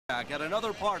Back at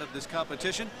another part of this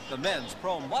competition, the men's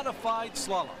pro modified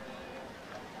slalom.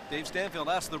 Dave Stanfield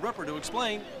asked the Ripper to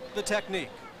explain the technique.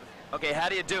 Okay, how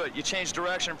do you do it? You change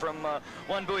direction from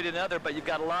one buoy to another, but you've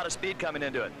got a lot of speed coming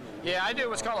into it. Yeah, I do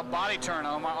what's called a body turn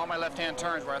on my left-hand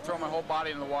turns, where I throw my whole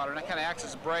body in the water, and that kind of acts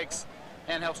as brakes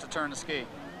and helps to turn the ski.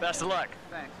 Best of luck.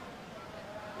 Thanks.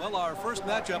 Well, our first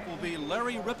matchup will be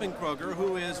Larry Rippenkroger,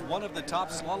 who is one of the top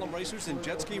slalom racers in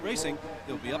jet ski racing.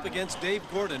 He'll be up against Dave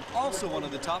Gordon, also one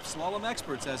of the top slalom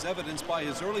experts, as evidenced by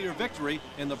his earlier victory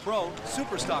in the pro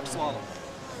superstock slalom.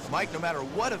 Mike, no matter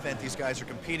what event these guys are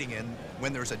competing in,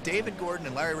 when there's a David Gordon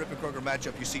and Larry Rippenkroger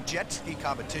matchup, you see jet ski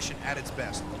competition at its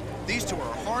best. These two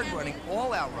are hard-running,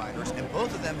 all-out riders, and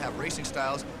both of them have racing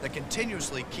styles that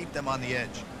continuously keep them on the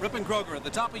edge. Rippenkroger at the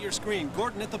top of your screen,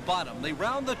 Gordon at the bottom. They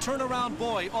round the turnaround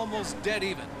buoy almost dead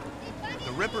even.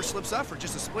 The Ripper slips up for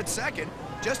just a split second,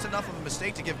 just enough of a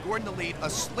mistake to give Gordon the lead, a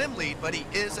slim lead, but he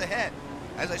is ahead.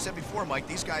 As I said before, Mike,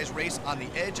 these guys race on the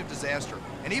edge of disaster,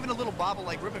 and even a little bobble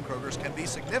like Rippenkroger's can be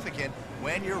significant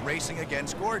when you're racing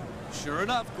against Gordon. Sure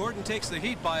enough, Gordon takes the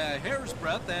heat by a hair's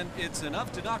breadth, and it's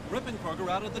enough to knock Rippenkroger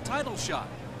out of the title shot.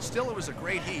 Still, it was a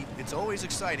great heat. It's always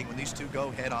exciting when these two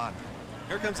go head-on.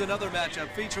 Here comes another matchup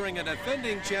featuring a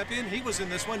defending champion. He was in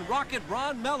this one, Rocket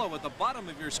Ron Mello, at the bottom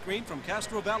of your screen from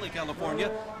Castro Valley, California.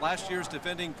 Last year's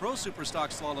defending pro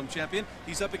superstock slalom champion.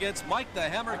 He's up against Mike the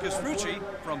Hammer Castrucci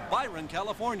from Byron,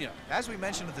 California. As we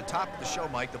mentioned at the top of the show,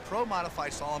 Mike, the pro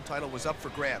modified slalom title was up for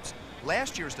grabs.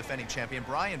 Last year's defending champion,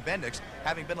 Brian Bendix,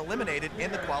 having been eliminated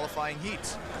in the qualifying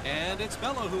heats. And it's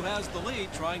Mello who has the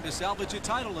lead, trying to salvage a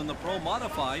title in the pro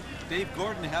modified. Dave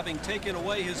Gordon having taken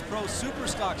away his pro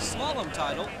superstock slalom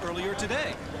title earlier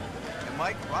today. And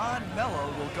Mike, Ron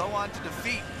Mello will go on to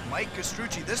defeat Mike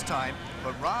Castrucci this time,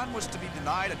 but Ron was to be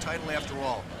denied a title after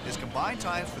all. His combined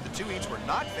times for the two heats were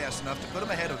not fast enough to put him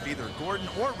ahead of either Gordon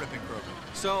or Rippenkroger.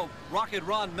 So Rocket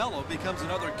Ron Mello becomes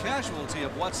another casualty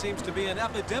of what seems to be an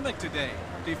epidemic today,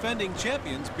 defending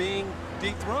champions being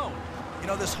dethroned. You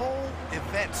know, this whole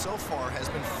event so far has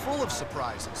been full of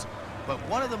surprises, but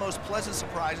one of the most pleasant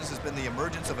surprises has been the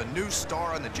emergence of a new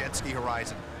star on the jet ski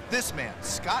horizon. This man,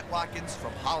 Scott Watkins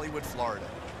from Hollywood, Florida.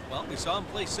 Well, we saw him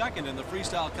place second in the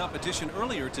freestyle competition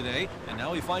earlier today, and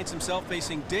now he finds himself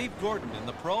facing Dave Gordon in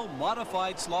the pro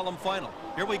modified slalom final.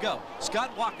 Here we go.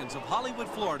 Scott Watkins of Hollywood,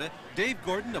 Florida, Dave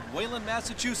Gordon of Wayland,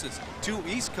 Massachusetts. Two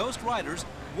East Coast riders,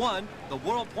 one the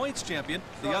world points champion,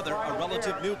 the other a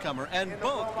relative newcomer, and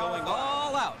both going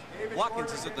all out.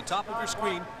 Watkins is at the top of your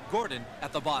screen, Gordon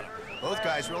at the bottom. Both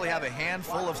guys really have a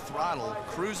handful of throttle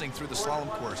cruising through the slalom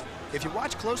course. If you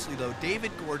watch closely, though,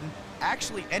 David Gordon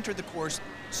actually entered the course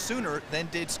sooner than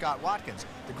did Scott Watkins.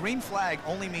 The green flag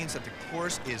only means that the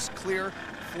course is clear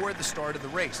for the start of the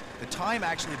race. The time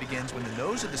actually begins when the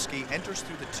nose of the ski enters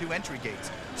through the two entry gates.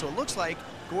 So it looks like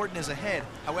Gordon is ahead.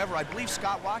 However, I believe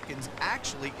Scott Watkins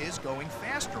actually is going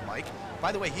faster, Mike.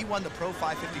 By the way, he won the Pro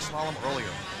 550 slalom earlier.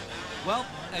 Well,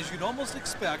 as you'd almost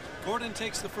expect, Gordon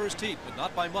takes the first heat, but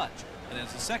not by much. And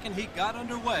as the second heat got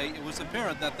underway, it was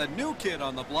apparent that the new kid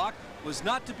on the block was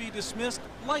not to be dismissed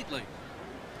lightly.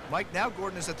 Mike, now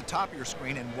Gordon is at the top of your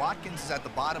screen and Watkins is at the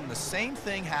bottom. The same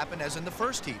thing happened as in the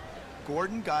first heat.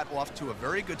 Gordon got off to a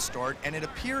very good start, and it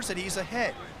appears that he's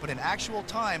ahead. But in actual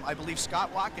time, I believe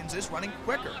Scott Watkins is running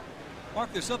quicker.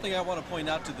 Mark, there's something I want to point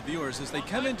out to the viewers. As they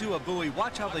come into a buoy,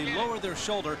 watch how they lower their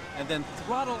shoulder and then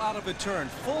throttle out of a turn.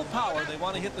 Full power, they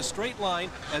want to hit the straight line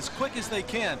as quick as they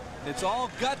can. It's all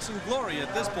guts and glory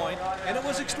at this point, and it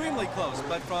was extremely close.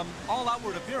 But from all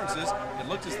outward appearances, it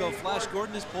looked as though Flash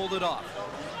Gordon has pulled it off.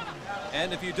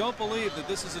 And if you don't believe that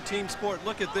this is a team sport,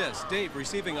 look at this. Dave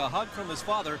receiving a hug from his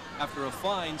father after a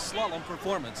fine slalom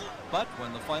performance. But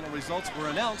when the final results were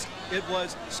announced, it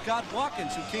was Scott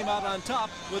Watkins who came out on top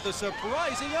with a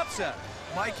surprising upset.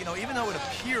 Mike, you know, even though it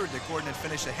appeared that Gordon had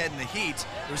finished ahead in the heats,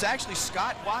 it was actually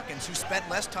Scott Watkins who spent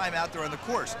less time out there on the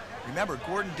course. Remember,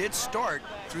 Gordon did start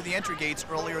through the entry gates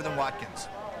earlier than Watkins.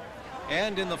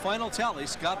 And in the final tally,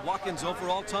 Scott Watkins'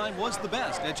 overall time was the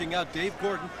best, edging out Dave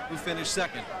Gordon, who finished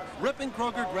second.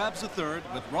 Rippenkroger grabs the third,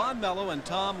 with Ron Mello and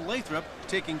Tom Lathrop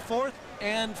taking fourth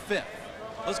and fifth.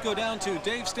 Let's go down to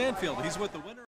Dave Stanfield. He's with the winner.